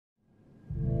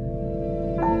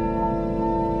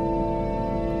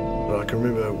I can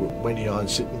remember Wendy and I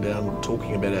sitting down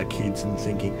talking about our kids and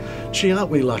thinking, gee,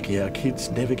 aren't we lucky our kids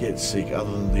never get sick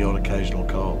other than the odd occasional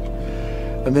cold.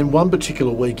 And then one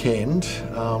particular weekend,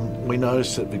 we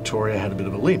noticed that Victoria had a bit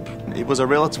of a limp. It was a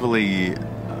relatively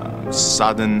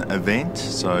sudden event,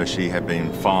 so she had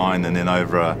been fine, and then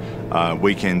over a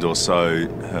weekend or so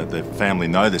the family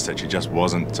noticed that she just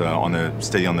wasn't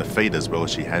steady on her feet as well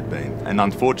as she had been. And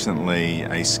unfortunately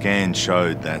a scan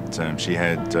showed that she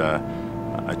had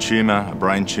a tumour, a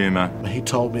brain tumour. He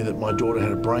told me that my daughter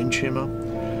had a brain tumour,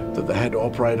 that they had to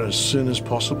operate as soon as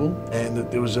possible, and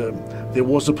that there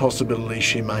was a possibility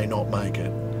she may not make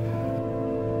it.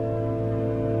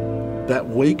 That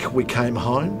week we came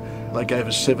home. They gave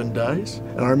us 7 days.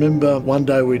 And I remember one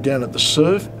day we were down at the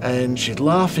surf and she's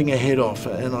laughing her head off,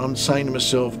 and I'm saying to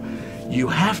myself, you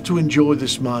have to enjoy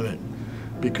this moment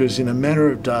because in a matter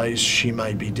of days she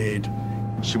may be dead.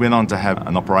 She went on to have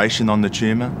an operation on the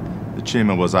tumour. The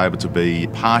tumour was able to be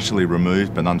partially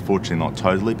removed, but unfortunately not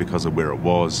totally because of where it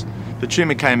was. The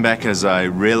tumour came back as a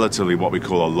relatively what we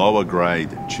call a lower grade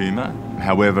tumour.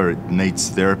 However, it needs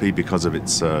therapy because of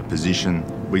its position.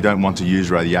 We don't want to use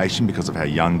radiation because of how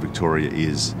young Victoria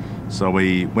is. So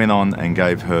we went on and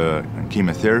gave her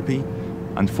chemotherapy.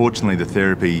 Unfortunately, the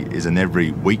therapy is an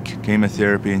every week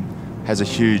chemotherapy, has a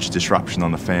huge disruption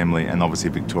on the family and obviously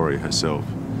Victoria herself.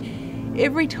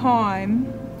 Every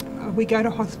time we go to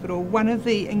hospital, one of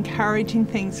the encouraging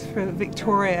things for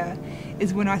Victoria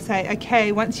is when I say,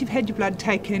 okay, once you've had your blood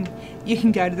taken, you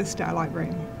can go to the Starlight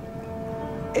room.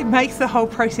 It makes the whole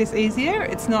process easier.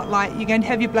 It's not like you're going to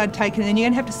have your blood taken and then you're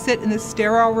going to have to sit in the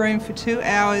sterile room for 2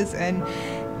 hours and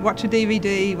watch a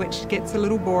DVD, which gets a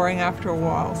little boring after a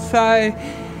while. So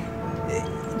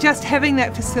just having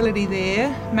that facility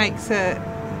there makes the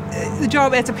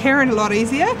job as a parent a lot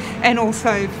easier, and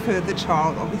also for the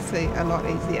child obviously a lot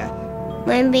easier.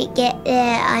 When we get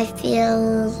there I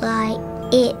feel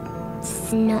like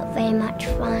it's not very much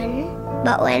fun,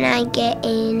 but when I get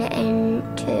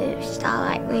into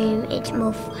Starlight room it's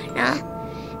more funner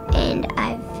and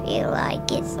I feel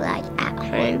like it's like at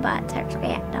home but it's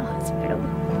actually at the hospital.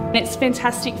 It's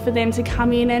fantastic for them to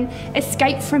come in and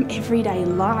escape from everyday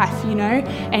life, you know,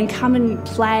 and come and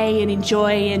play and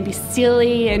enjoy and be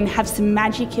silly and have some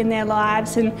magic in their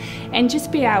lives and just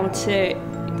be able to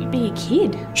be a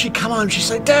kid. She'd come home, she'd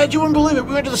say, Dad, you wouldn't believe it,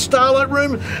 we went to the Starlight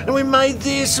room and we made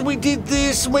this and we did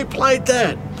this and we played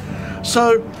that.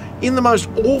 So in the most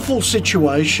awful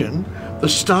situation, the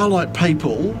Starlight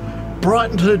people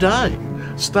brightened her day.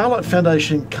 Starlight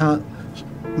Foundation can't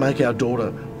make our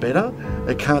daughter better,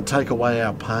 it can't take away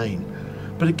our pain,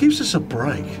 but it gives us a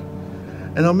break.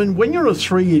 And I mean, when you're on a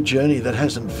 3-year journey that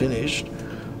hasn't finished,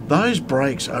 those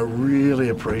breaks are really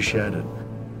appreciated.